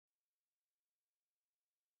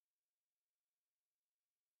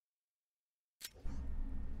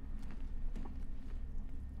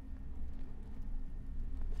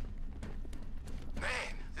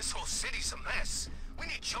city's a mess. We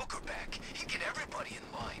need Joker back. He'd get everybody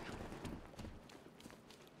in line.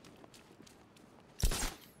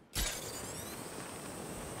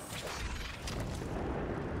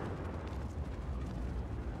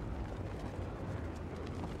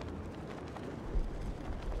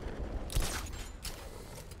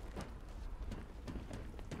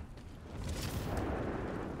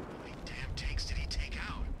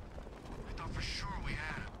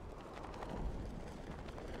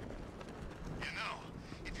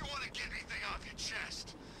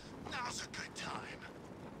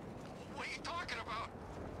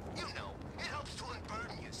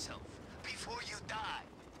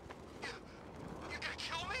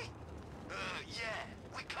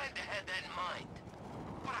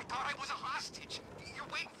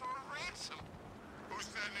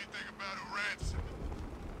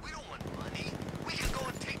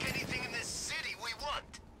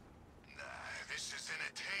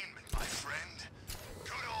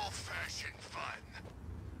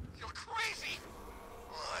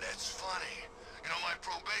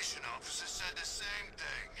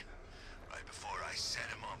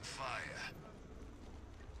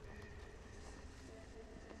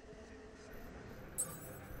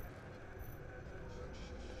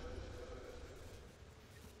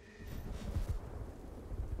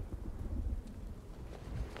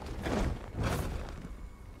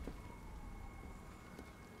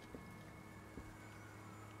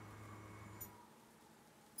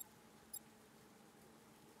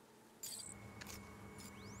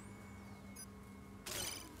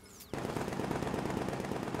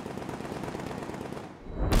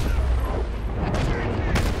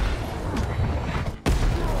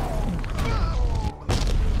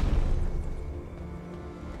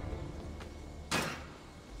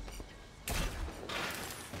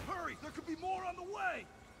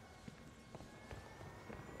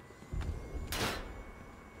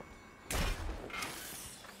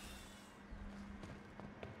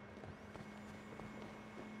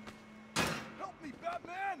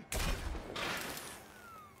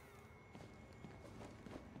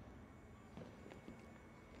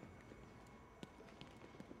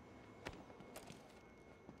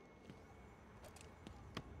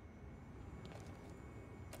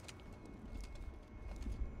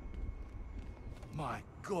 My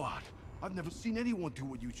God, I've never seen anyone do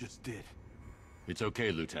what you just did. It's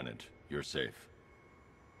okay, Lieutenant. You're safe.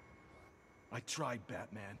 I tried,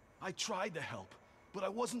 Batman. I tried to help, but I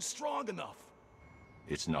wasn't strong enough.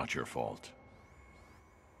 It's not your fault.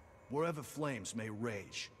 Wherever flames may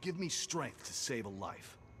rage, give me strength to save a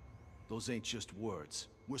life. Those ain't just words.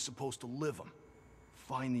 We're supposed to live them.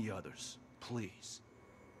 Find the others, please.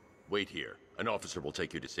 Wait here. An officer will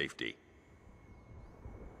take you to safety.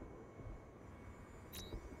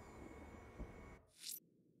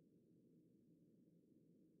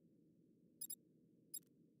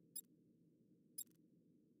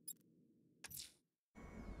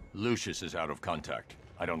 Lucius is out of contact.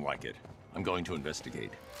 I don't like it. I'm going to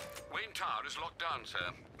investigate. Wayne Tower is locked down, sir.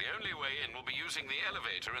 The only way in will be using the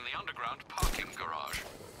elevator in the underground parking garage.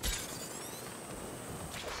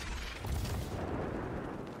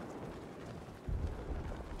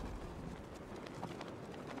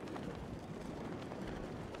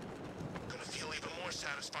 Gonna feel even more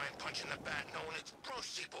satisfying punching the bat knowing it's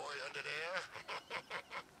Roasty Boy under there.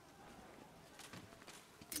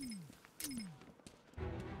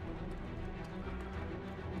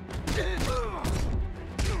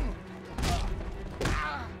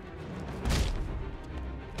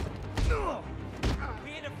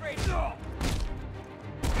 He ain't afraid.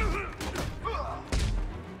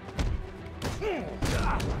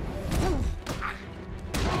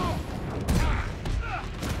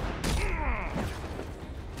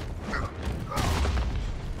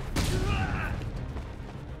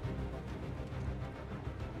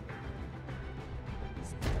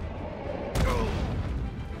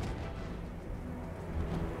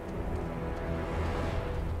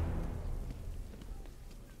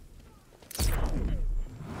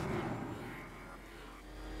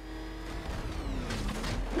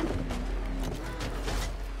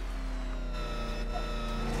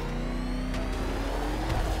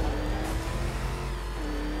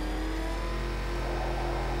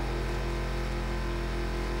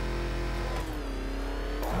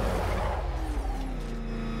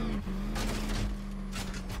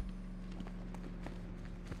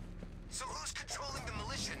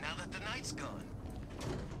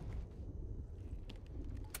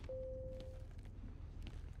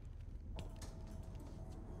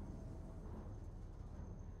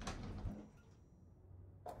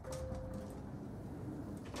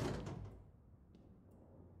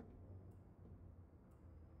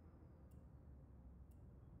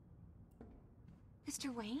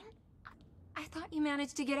 Mr. Wayne? I thought you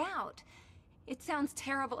managed to get out. It sounds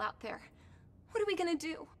terrible out there. What are we gonna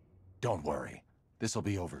do? Don't worry. This'll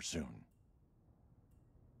be over soon.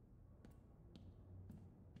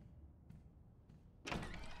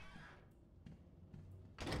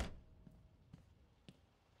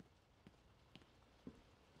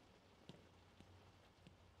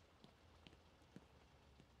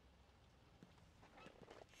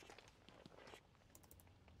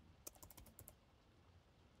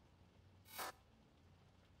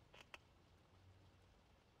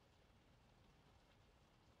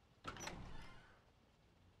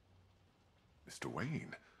 Mr.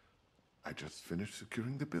 Wayne, I just finished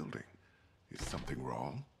securing the building. Is something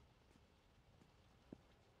wrong?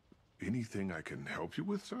 Anything I can help you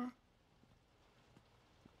with, sir?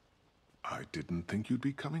 I didn't think you'd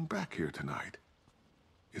be coming back here tonight.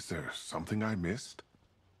 Is there something I missed?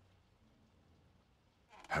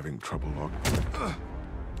 Having trouble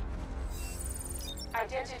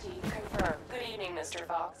Identity confirmed. Good evening, Mr.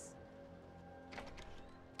 Fox.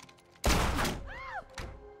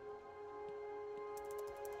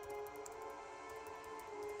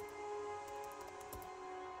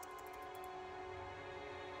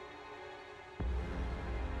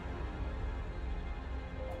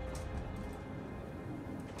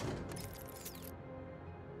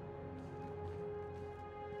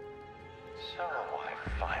 So, I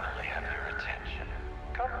finally have your attention.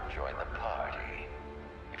 Come join the party.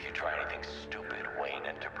 If you try anything stupid, Wayne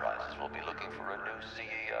Enterprises will be looking for a new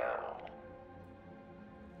CEO.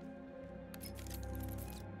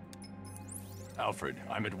 Alfred,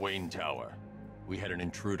 I'm at Wayne Tower. We had an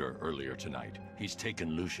intruder earlier tonight. He's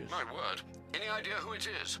taken Lucius. My word. Any idea who it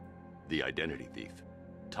is? The identity thief.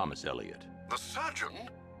 Thomas Elliot. The surgeon?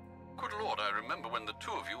 Good lord, I remember when the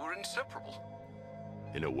two of you were inseparable.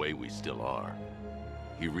 In a way, we still are.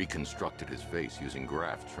 He reconstructed his face using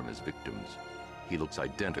grafts from his victims. He looks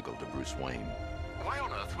identical to Bruce Wayne. Why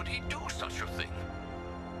on earth would he do such a thing?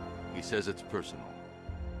 He says it's personal.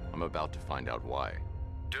 I'm about to find out why.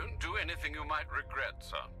 Don't do anything you might regret,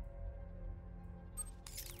 sir.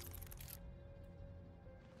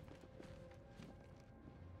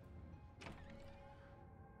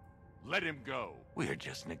 Let him go. We're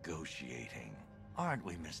just negotiating, aren't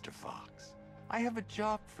we, Mr. Fox? I have a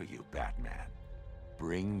job for you, Batman.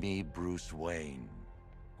 Bring me Bruce Wayne,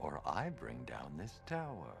 or I bring down this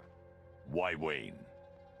tower. Why Wayne?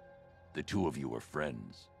 The two of you were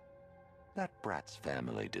friends. That brat's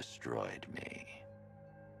family destroyed me.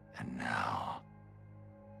 And now,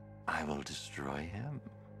 I will destroy him.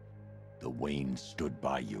 The Wayne stood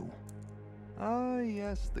by you. Ah,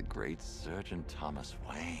 yes, the great Surgeon Thomas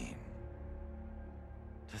Wayne.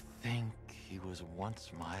 To think he was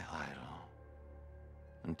once my idol.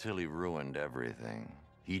 Until he ruined everything.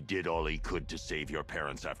 He did all he could to save your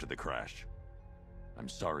parents after the crash. I'm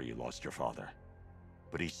sorry you lost your father.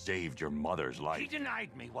 But he saved your mother's life. He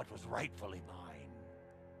denied me what was rightfully mine.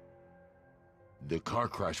 The car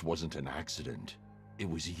crash wasn't an accident. It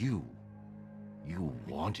was you. You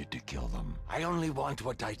wanted to kill them. I only want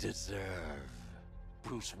what I deserve.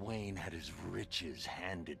 Bruce Wayne had his riches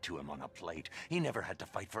handed to him on a plate. He never had to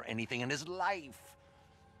fight for anything in his life.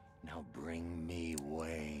 Now bring me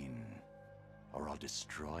Wayne, or I'll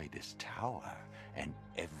destroy this tower and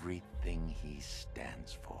everything he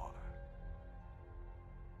stands for.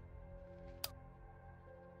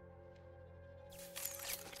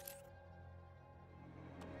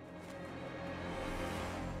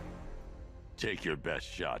 Take your best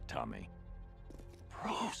shot, Tommy.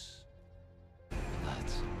 Bruce,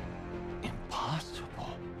 that's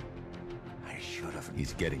impossible. I should have...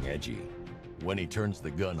 He's getting edgy. When he turns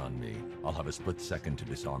the gun on me, I'll have a split second to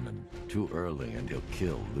disarm him. Too early and he'll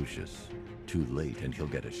kill Lucius. Too late and he'll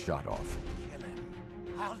get a shot off. Kill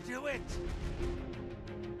him. I'll do it!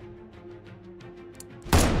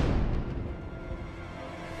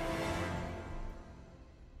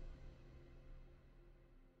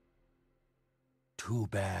 Too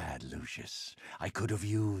bad, Lucius. I could have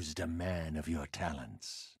used a man of your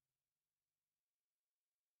talents.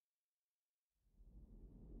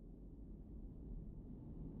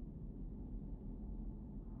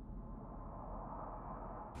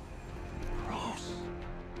 Bruce,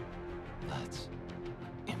 that's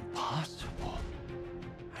impossible.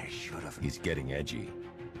 I should have... He's getting edgy.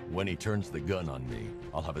 When he turns the gun on me,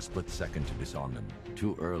 I'll have a split second to disarm him.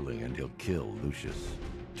 Too early and he'll kill Lucius.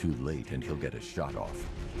 Too late and he'll get a shot off.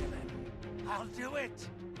 Kill him. I'll do it!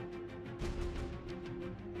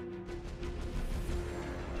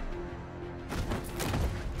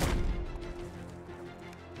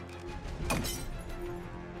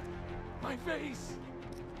 My face!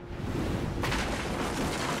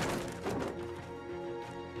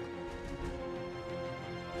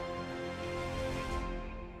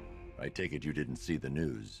 take it you didn't see the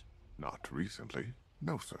news. Not recently.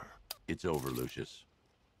 No, sir. It's over, Lucius.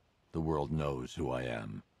 The world knows who I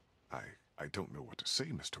am. I don't know what to say,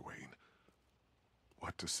 Mr. Wayne.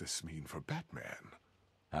 What does this mean for Batman?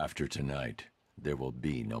 After tonight, there will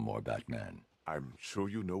be no more Batman. I'm sure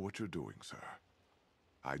you know what you're doing, sir.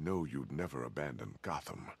 I know you'd never abandon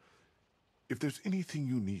Gotham. If there's anything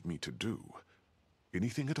you need me to do,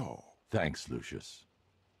 anything at all... Thanks, Lucius.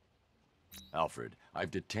 Alfred, I've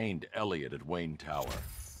detained Elliot at Wayne Tower.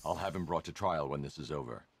 I'll have him brought to trial when this is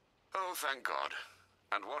over. Oh, thank God.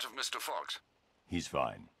 And what of Mr. Fox? He's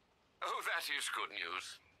fine. Oh, that is good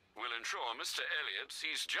news. We'll ensure Mr. Elliot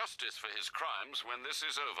sees justice for his crimes when this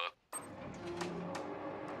is over.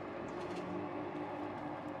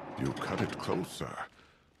 You cut it close, sir.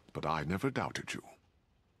 But I never doubted you.